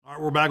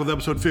We're back with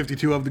episode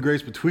 52 of The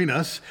Grace Between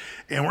Us,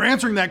 and we're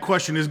answering that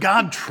question, is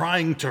God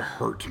trying to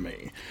hurt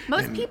me?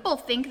 Most people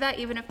think that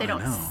even if they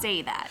don't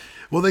say that.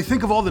 Well, they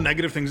think of all the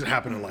negative things that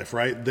happen in life,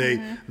 right?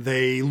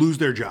 They lose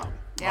their job.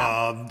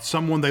 Yeah.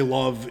 Someone they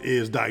love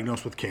is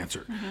diagnosed with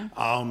cancer.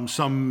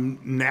 Some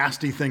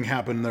nasty thing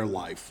happened in their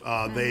life.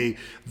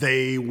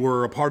 They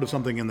were a part of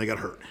something and they got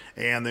hurt.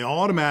 And they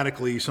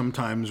automatically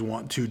sometimes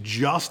want to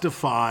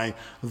justify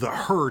the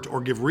hurt or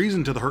give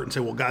reason to the hurt and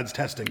say, well, God's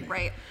testing me.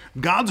 Right.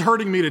 God's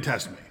hurting me to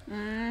test me.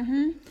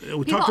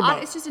 We talked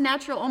about it's just a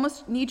natural,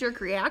 almost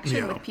knee-jerk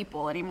reaction with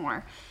people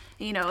anymore.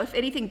 You know, if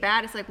anything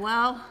bad, it's like,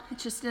 well,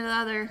 it's just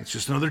another test.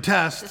 Just another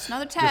test. Just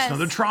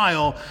another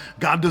trial.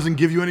 God doesn't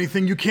give you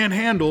anything you can't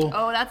handle.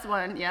 Oh, that's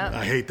one. Yeah.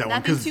 I hate that one.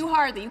 Nothing's too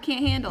hard that you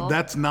can't handle.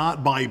 That's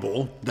not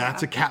Bible.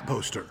 That's a cat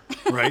poster,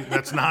 right?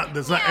 That's not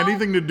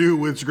anything to do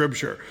with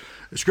Scripture.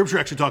 Scripture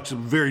actually talks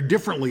very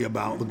differently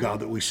about the God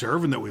that we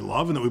serve and that we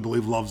love and that we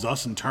believe loves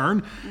us in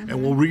turn.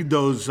 And we'll read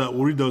those.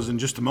 We'll read those in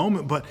just a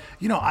moment. But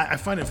you know, I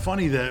find it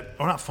funny that,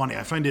 or not funny.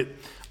 I find it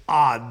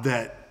odd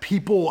that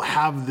people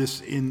have this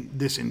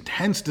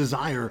intense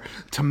desire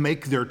to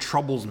make their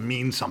troubles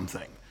mean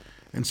something.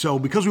 And so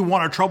because we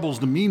want our troubles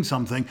to mean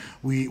something,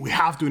 we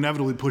have to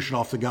inevitably push it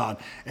off to God.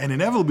 And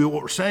inevitably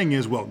what we're saying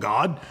is, well,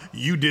 God,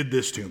 you did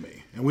this to me.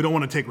 And we don't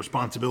want to take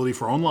responsibility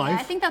for our own life. Yeah,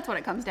 I think that's what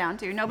it comes down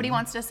to. Nobody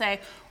wants to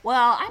say,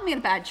 well, I made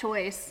a bad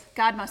choice.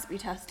 God must be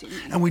testing me.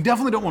 And we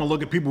definitely don't want to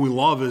look at people we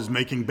love as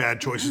making bad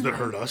choices that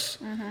hurt us.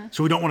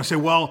 So we don't want to say,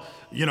 well,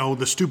 you know,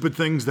 the stupid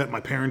things that my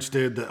parents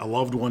did, that a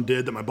loved one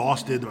did, that my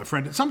boss did, that my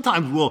friend did.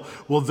 Sometimes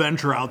we'll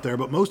venture out there,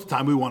 but most of the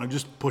time we want to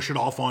just push it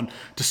off on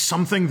to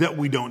something that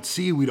we don't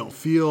see, we don't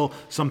feel,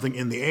 something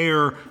in the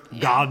air.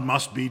 Yeah. God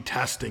must be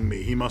testing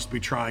me. He must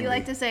be trying me. You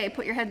like to say,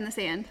 put your head in the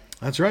sand.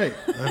 That's right.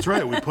 That's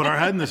right. We put our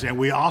head in the sand.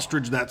 We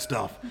ostrich that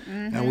stuff.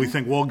 And we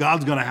think, well,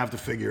 God's going to have to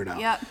figure it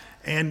out. Yep.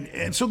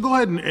 And so go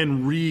ahead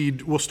and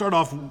read. We'll start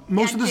off.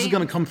 Most of this is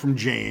going to come from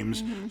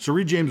James. So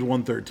read James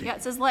 1:13. Yeah,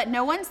 it says, let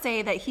no one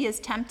say that he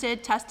is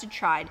tempted, tested,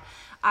 tried.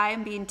 I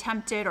am being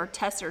tempted or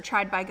tested or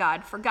tried by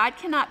God. For God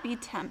cannot be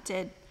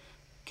tempted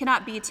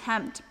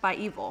by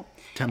evil.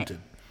 Tempted.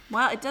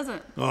 Well, it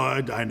doesn't. Oh,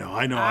 I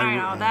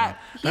know.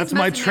 That's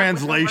my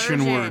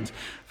translation words.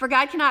 For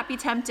God cannot be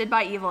tempted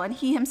by evil, and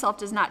he himself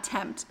does not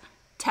tempt,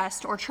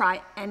 test, or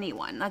try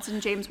anyone. That's in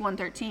James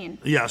 1:13.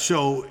 Yeah,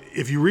 so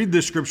if you read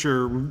this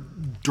scripture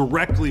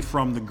directly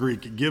from the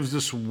Greek, it gives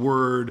this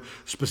word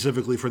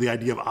specifically for the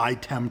idea of I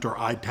tempt or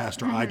I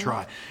test or I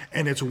try.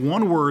 And it's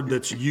one word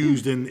that's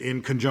used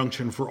in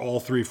conjunction for all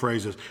three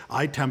phrases.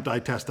 I tempt, I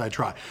test, I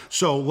try.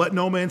 So let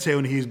no man say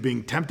when he's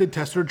being tempted,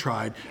 tested, or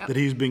tried, that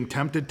he's being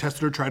tempted,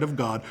 tested, or tried of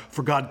God,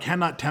 for God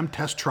cannot tempt,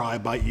 test, try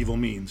by evil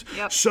means.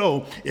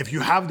 So if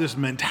you have this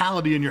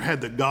mentality in your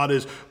head that God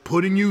is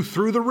putting you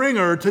through the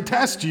ringer to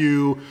test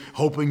you,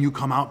 hoping you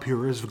come out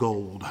pure as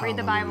gold. Read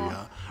the Bible.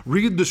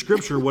 Read the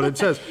scripture, what it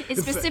says. It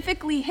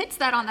specifically hits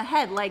that on the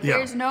head. Like,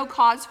 there's no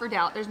cause for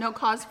doubt. There's no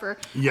cause for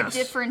a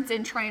difference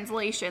in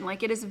translation.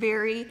 Like, it is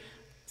very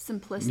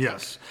simplistic.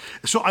 Yes.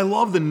 So I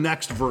love the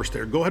next verse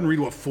there. Go ahead and read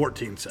what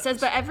 14 says. It says,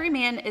 but every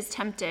man is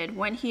tempted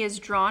when he is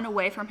drawn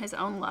away from his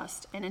own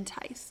lust and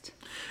enticed.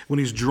 When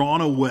he's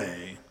drawn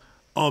away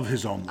of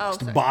his own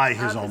lust, by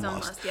his own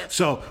lust. Yes.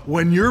 So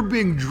when you're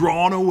being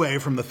drawn away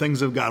from the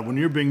things of God, when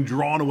you're being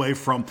drawn away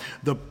from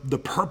the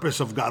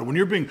purpose of God, when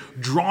you're being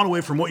drawn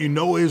away from what you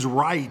know is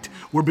right,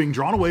 we're being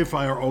drawn away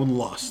by our own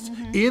lust.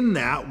 In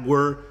that,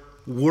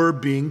 we're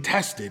being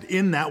tested.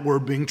 In that, we're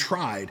being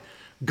tried.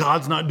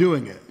 God's not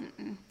doing it.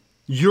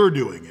 You're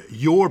doing it.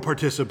 You're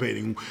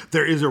participating.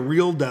 There is a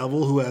real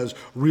devil who has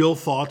real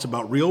thoughts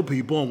about real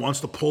people and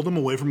wants to pull them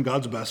away from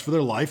God's best for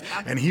their life.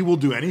 And he will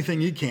do anything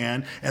he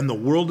can. And the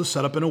world is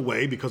set up in a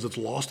way, because it's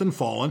lost and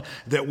fallen,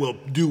 that will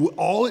do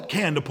all it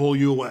can to pull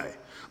you away.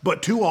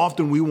 But too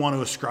often we want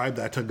to ascribe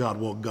that to God.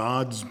 Well,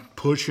 God's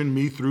pushing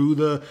me through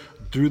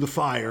the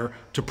fire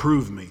to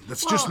prove me.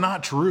 That's just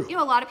not true. You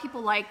know, a lot of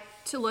people like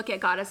to look at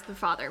God as the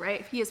Father,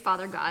 right? He is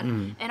Father God.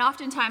 And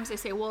oftentimes they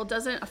say, well,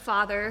 doesn't a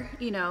father,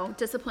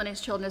 discipline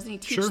his children? Doesn't he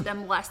teach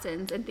them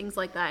lessons and things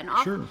like that?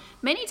 And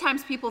many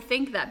times people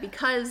think that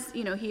because,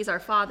 he's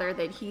our Father,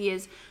 that he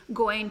is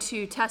going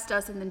to test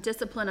us and then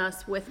discipline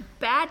us with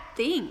bad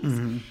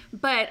things.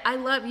 But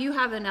you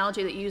have an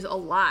analogy that you use a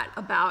lot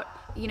about,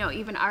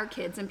 even our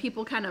kids, and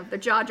people kind of, the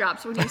jaw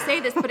drops when you say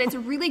this, but it's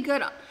a really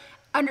good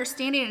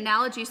understanding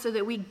analogy so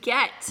that we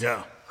get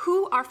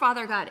who our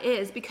Father God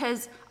is,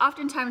 because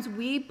oftentimes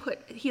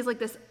he's like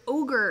this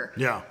ogre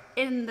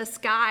in the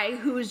sky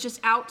who is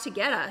just out to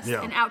get us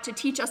and out to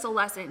teach us a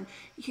lesson.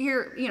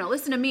 Here,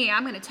 listen to me.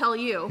 I'm going to tell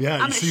you. I'm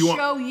going to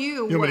show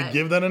you. You want me to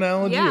give that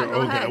analogy? Yeah,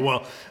 go ahead.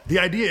 Well, the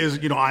idea is,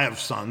 I have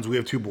sons. We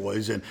have 2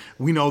 boys, and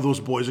we know those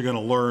boys are going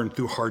to learn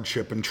through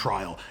hardship and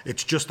trial.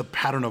 It's just a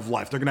pattern of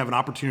life. They're going to have an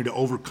opportunity to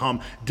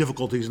overcome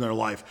difficulties in their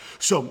life.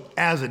 So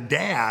as a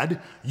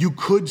dad, you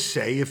could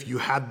say, if you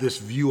had this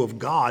view of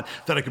God,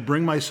 that I could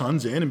bring my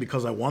sons in, and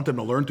because I want them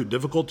to learn through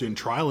difficulty and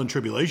trial and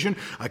tribulation,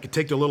 I could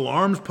take their little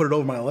arms, put it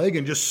over my leg,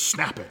 and just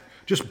snap it.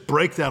 Just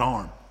break that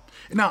arm.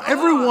 Now,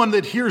 everyone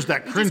that hears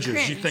that cringes.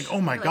 Cringe. You think,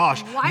 oh my You're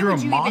gosh, like, you're a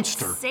even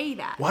monster. say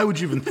that? Why would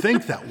you even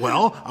think that?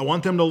 Well, I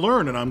want them to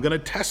learn, and I'm going to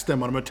test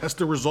them. I'm going to test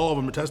their resolve.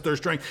 I'm going to test their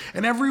strength.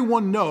 And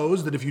everyone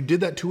knows that if you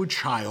did that to a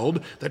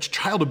child, that's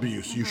child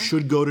abuse. You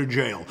should go to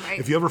jail. Right.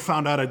 If you ever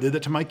found out I did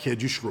that to my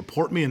kids, you should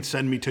report me and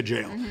send me to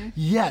jail.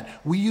 Yet,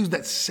 we use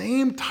that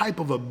same type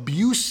of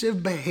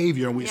abusive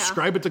behavior, and we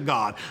ascribe it to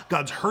God.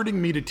 God's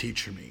hurting me to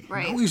teach me.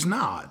 Right. No, he's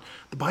not.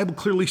 The Bible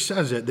clearly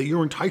says it, that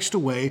you're enticed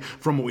away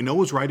from what we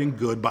know is right and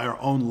good by our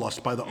own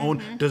lust, by the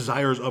own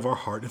desires of our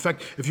heart. In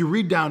fact, if you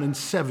read down in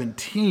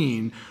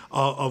 17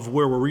 of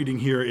where we're reading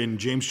here in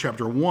James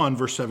chapter 1,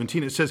 verse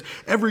 17, it says,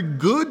 every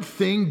good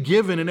thing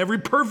given and every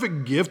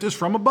perfect gift is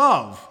from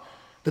above.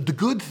 That the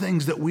good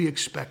things that we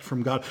expect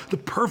from God, the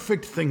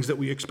perfect things that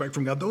we expect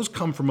from God, those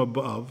come from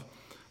above.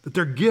 That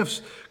they're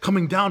gifts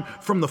coming down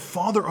from the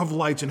Father of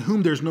lights, in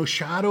whom there's no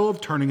shadow of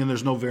turning and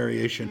there's no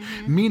variation.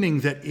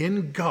 Meaning that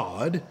in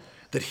God,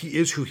 that he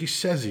is who he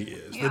says he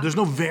is. That there's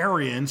no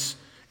variance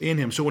in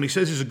him. So when he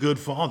says he's a good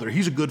father,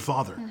 he's a good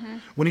father.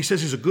 When he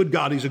says he's a good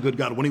God, he's a good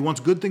God. When he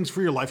wants good things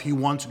for your life, he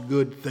wants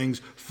good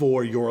things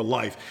for your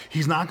life.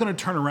 He's not going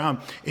to turn around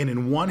and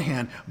in one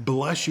hand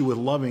bless you with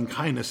loving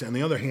kindness and on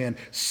the other hand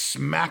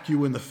smack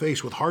you in the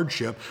face with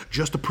hardship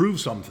just to prove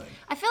something.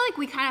 I feel like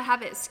we kind of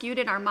have it skewed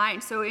in our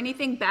mind. So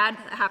anything bad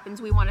that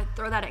happens, we want to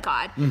throw that at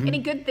God. Any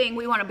good thing,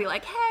 we want to be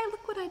like, hey,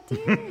 look what I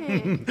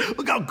did.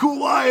 Look how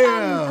cool I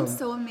am. I'm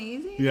so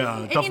amazing.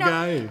 Yeah, and, tough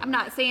guy. I'm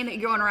not saying that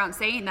you're going around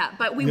saying that,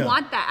 but we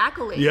want that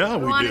accolade. Yeah,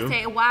 we want to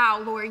say,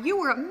 wow, Lord, you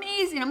were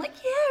amazing. I'm like,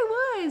 yeah,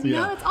 I was. You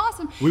know, that's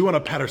awesome. We want to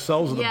pat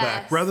ourselves on the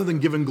back rather than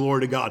giving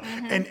glory to God.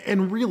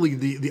 And really,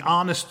 the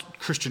honest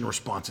Christian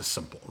response is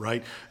simple,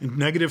 right?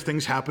 Negative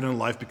things happen in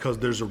life because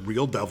there's a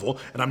real devil,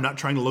 and I'm not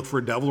trying to look for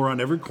a devil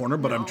around every corner,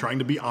 but I'm trying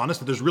to be honest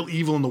that there's real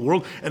evil in the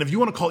world. And if you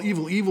want to call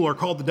evil evil or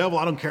call it the devil,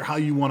 I don't care how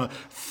you want to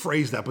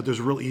phrase that, but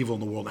there's real evil in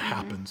the world that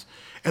happens.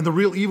 And the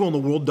real evil in the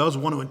world does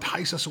want to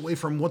entice us away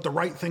from what the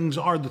right things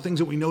are, the things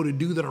that we know to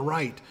do that are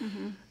right.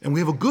 And we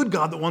have a good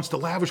God that wants to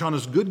lavish on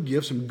us good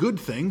gifts and good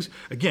things.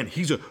 Again,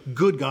 he's a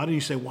good God. And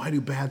you say, why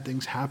do bad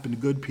things happen to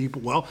good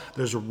people? Well,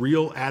 there's a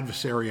real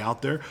adversary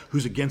out there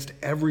who's against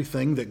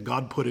everything that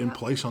God put in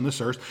place on this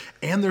earth.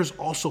 And there's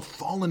also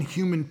fallen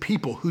human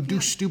people who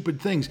do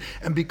stupid things.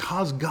 And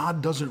because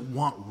God doesn't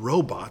want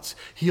robots,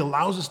 he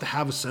allows us to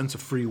have a sense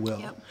of free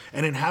will.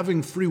 And in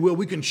having free will,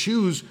 we can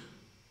choose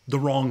the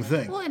wrong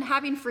thing. Well, in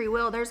having free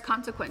will, there's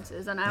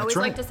consequences. And I always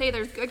like to say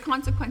there's good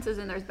consequences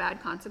and there's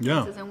bad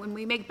consequences. And when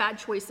we make bad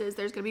choices,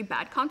 there's going to be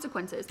bad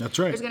consequences. That's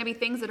right. There's going to be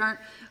things that aren't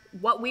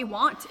what we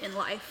want in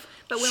life.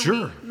 But when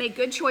we make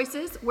good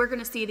choices, we're going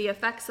to see the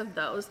effects of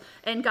those.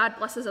 And God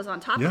blesses us on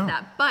top of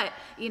that. But,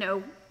 you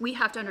know, we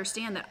have to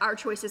understand that our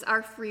choices,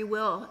 our free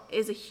will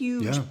is a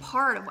huge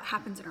part of what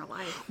happens in our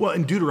life. Well,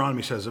 and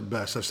Deuteronomy says it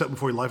best. I've set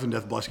before you life and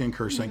death, blessing and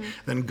cursing.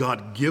 Then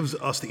God gives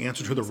us the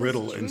answer to the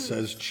riddle and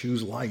says,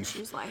 choose life.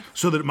 Choose life.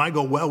 So that it might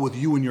go well with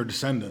you and your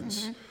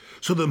descendants.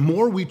 So the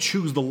more we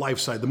choose the life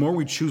side, the more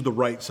we choose the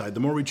right side,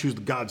 the more we choose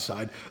the God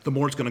side, the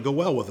more it's going to go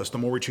well with us. The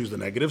more we choose the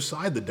negative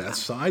side, the death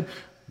side,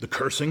 the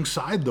cursing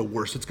side, the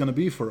worse it's going to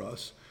be for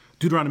us.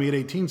 Deuteronomy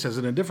 8:18 says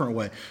it in a different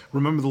way.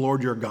 Remember the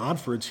Lord your God,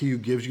 for it's he who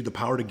gives you the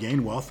power to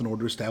gain wealth in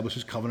order to establish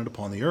his covenant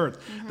upon the earth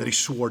that he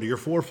swore to your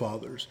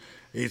forefathers.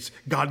 It's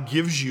God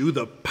gives you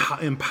the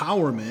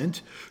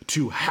empowerment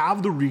to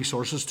have the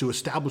resources to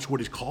establish what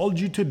he's called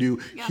you to do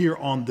here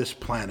on this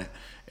planet.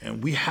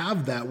 And we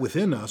have that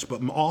within us,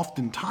 but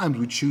oftentimes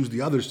we choose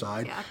the other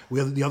side. We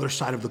have the other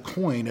side of the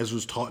coin, as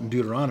was taught in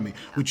Deuteronomy.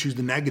 We choose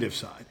the negative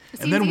side.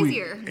 It seems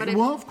easier, but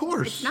well, of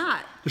course. It's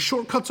not. The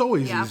shortcut's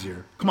always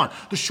easier. Come on.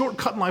 The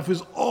shortcut in life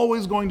is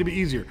always going to be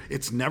easier.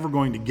 It's never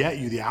going to get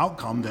you the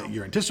outcome that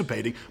you're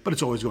anticipating, but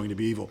it's always going to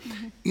be evil.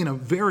 In a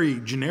very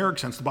generic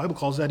sense, the Bible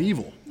calls that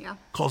evil.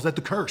 Calls that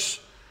the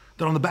curse.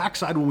 That on the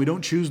backside, when we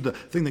don't choose the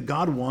thing that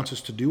God wants us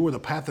to do or the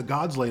path that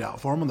God's laid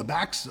out for him, on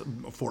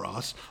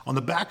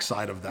the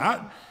backside of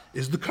that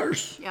is the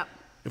curse.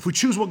 If we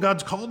choose what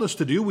God's called us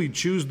to do, we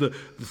choose the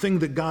thing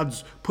that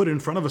God's put in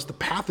front of us, the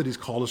path that he's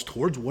called us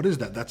towards. What is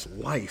that? That's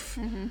life.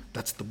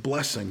 That's the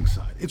blessing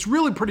side. It's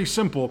really pretty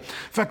simple.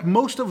 In fact,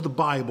 most of the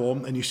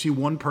Bible, and you see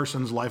one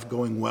person's life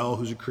going well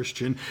who's a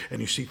Christian,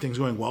 and you see things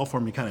going well for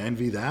him, you kind of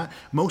envy that.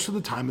 Most of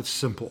the time, it's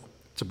simple.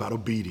 It's about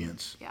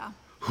obedience.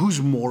 Who's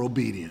more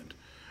obedient?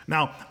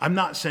 Now, I'm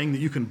not saying that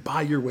you can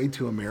buy your way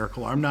to a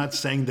miracle. I'm not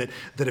saying that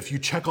if you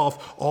check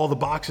off all the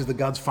boxes that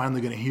God's finally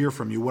going to hear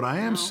from you. What I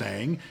am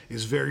saying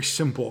is very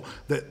simple,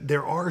 that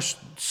there are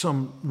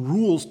some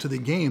rules to the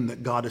game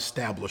that God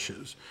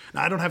establishes.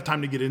 Now, I don't have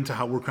time to get into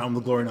how we're crowned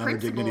with glory and honor,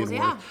 dignity, and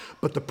worth,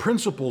 but the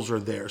principles are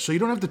there. So you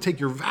don't have to take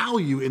your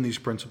value in these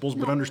principles,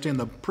 but understand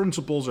the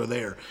principles are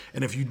there.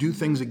 And if you do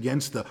things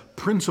against the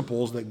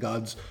principles that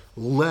God's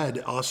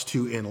led us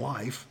to in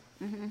life,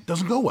 it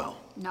doesn't go well.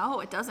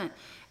 No, it doesn't.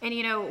 And,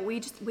 you know,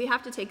 we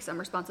have to take some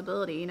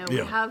responsibility. You know, we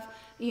have,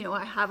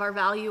 have our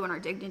value and our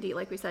dignity.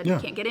 Like we said, we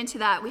can't get into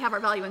that. We have our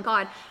value in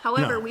God.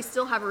 However, we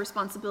still have a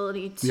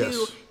responsibility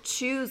to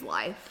choose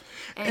life.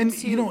 And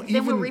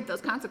then we'll reap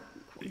those consequences.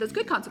 those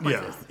good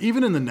consequences. Yeah,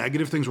 even in the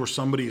negative things where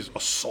somebody's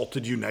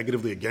assaulted you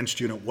negatively against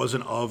you and it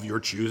wasn't of your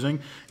choosing,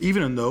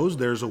 even in those,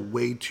 there's a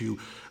way to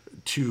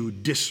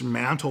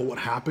dismantle what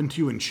happened to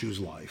you and choose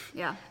life.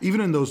 Yeah.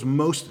 Even in those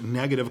most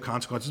negative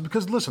consequences,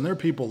 because listen, there are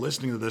people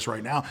listening to this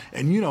right now,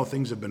 and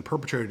things have been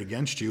perpetrated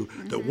against you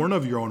that weren't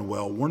of your own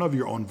will, weren't of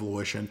your own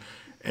volition,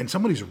 and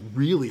somebody's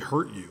really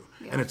hurt you,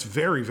 and it's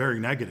very, very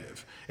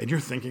negative. And you're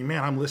thinking,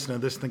 man, I'm listening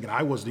to this thinking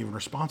I wasn't even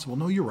responsible.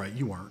 No, you're right,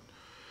 you weren't.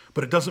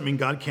 But it doesn't mean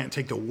God can't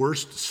take the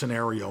worst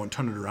scenario and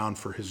turn it around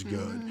for his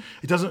good.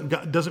 It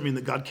doesn't mean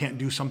that God can't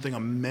do something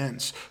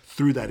immense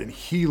through that in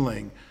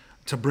healing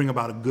to bring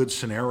about a good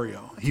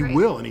scenario. He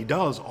will, and he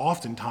does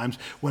oftentimes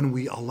when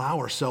we allow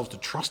ourselves to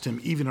trust him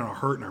even in our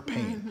hurt and our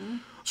pain.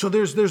 So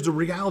there's the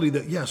reality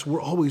that, yes,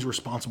 we're always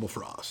responsible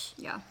for us.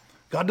 Yeah.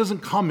 God doesn't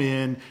come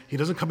in. He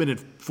doesn't come in and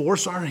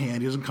force our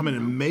hand. He doesn't come in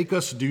and make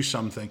us do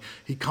something.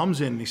 He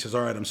comes in and he says,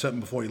 all right, I'm setting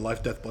before you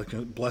life, death,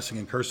 blessing,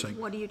 and cursing.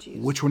 What do you choose?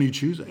 Which one are you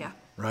choosing? Yeah.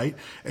 Right?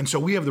 And so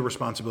we have the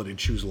responsibility to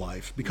choose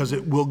life because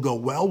it will go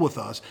well with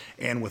us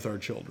and with our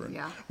children.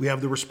 Yeah. We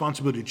have the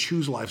responsibility to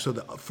choose life so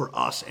that for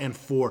us and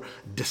for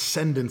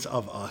descendants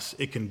of us,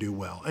 it can do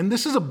well. And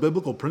this is a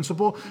biblical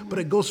principle, but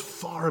it goes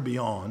far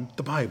beyond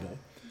the Bible.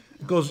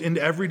 It goes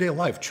into everyday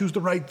life. Choose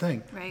the right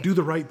thing. Right. Do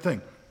the right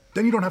thing.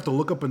 Then you don't have to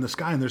look up in the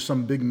sky and there's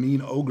some big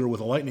mean ogre with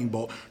a lightning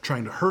bolt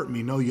trying to hurt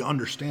me. No, you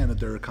understand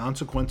that there are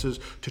consequences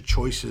to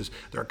choices.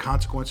 There are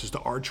consequences to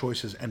our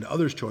choices and to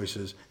others'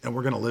 choices, and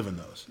we're going to live in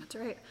those. That's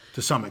right.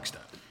 To some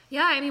extent.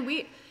 Yeah, I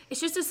mean,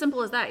 it's just as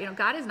simple as that.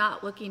 God is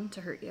not looking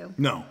to hurt you.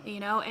 No.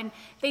 And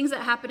things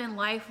that happen in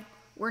life,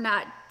 we're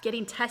not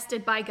getting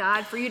tested by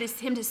God for him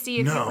to see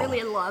if you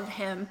really love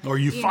him. Or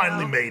you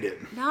finally made it.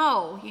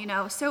 No,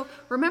 So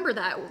remember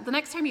that. The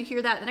next time you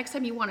hear that, the next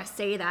time you want to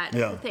say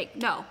that, think,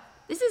 no.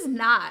 This is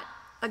not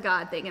a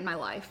God thing in my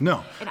life.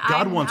 No. And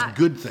God wants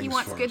good things for us. He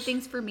wants good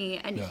things for me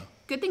and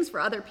good things for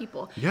other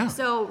people. Yeah.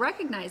 So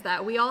recognize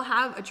that. We all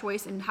have a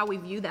choice in how we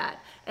view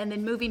that. And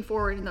then moving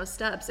forward in those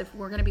steps, if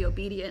we're going to be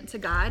obedient to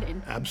God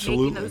and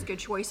making those good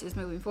choices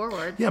moving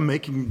forward. Yeah,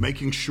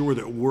 making sure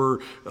that we're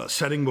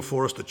setting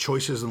before us the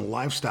choices and the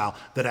lifestyle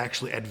that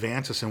actually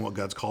advance us in what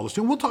God's called us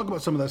to. And we'll talk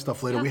about some of that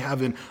stuff later. Yeah. We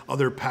have in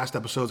other past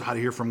episodes how to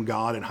hear from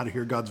God and how to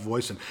hear God's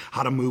voice and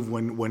how to move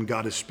when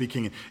God is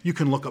speaking. And you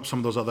can look up some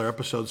of those other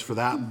episodes for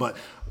that. But,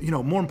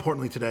 more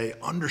importantly today,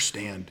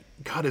 understand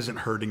God isn't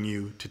hurting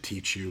you to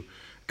teach you.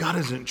 God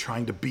isn't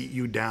trying to beat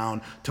you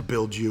down to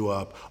build you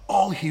up.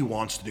 All he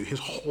wants to do, his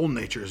whole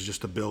nature is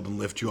just to build and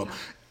lift you up.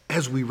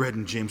 As we read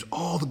in James,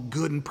 all the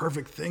good and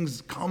perfect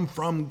things come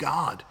from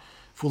God.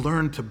 If we'll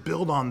learn to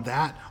build on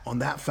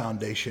that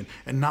foundation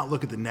and not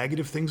look at the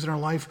negative things in our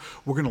life,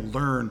 we're going to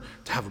learn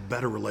to have a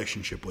better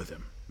relationship with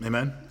him.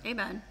 Amen?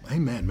 Amen.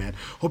 Amen, man.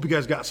 Hope you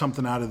guys got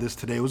something out of this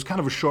today. It was kind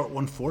of a short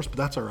one for us, but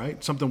that's all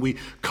right. Something we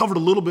covered a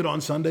little bit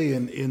on Sunday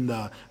in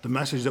the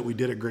message that we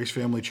did at Grace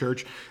Family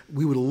Church.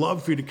 We would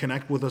love for you to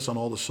connect with us on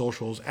all the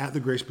socials, at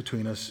The Grace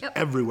Between Us,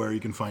 everywhere you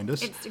can find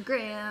us.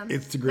 Instagram. The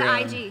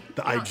IG.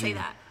 The IG. Don't say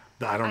that.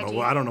 I don't know.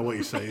 I don't know what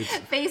you say. It's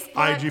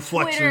Facebook, IG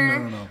flexing. Twitter, I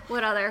don't know.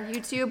 What other?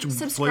 YouTube.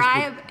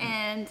 Subscribe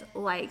and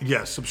like.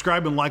 Yes,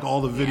 subscribe and like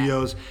all the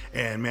videos.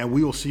 And man,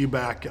 we will see you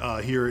back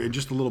here in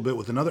just a little bit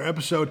with another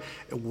episode.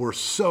 We're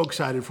so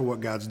excited for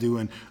what God's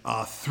doing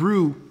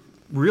through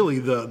really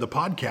the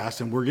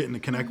podcast, and we're getting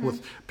to connect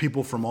with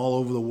people from all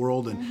over the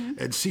world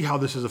and see how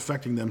this is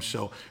affecting them.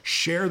 So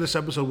share this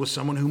episode with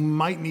someone who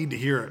might need to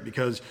hear it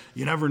because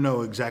you never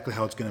know exactly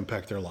how it's going to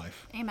impact their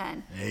life.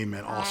 Amen.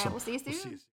 Amen. Awesome. We'll see you soon.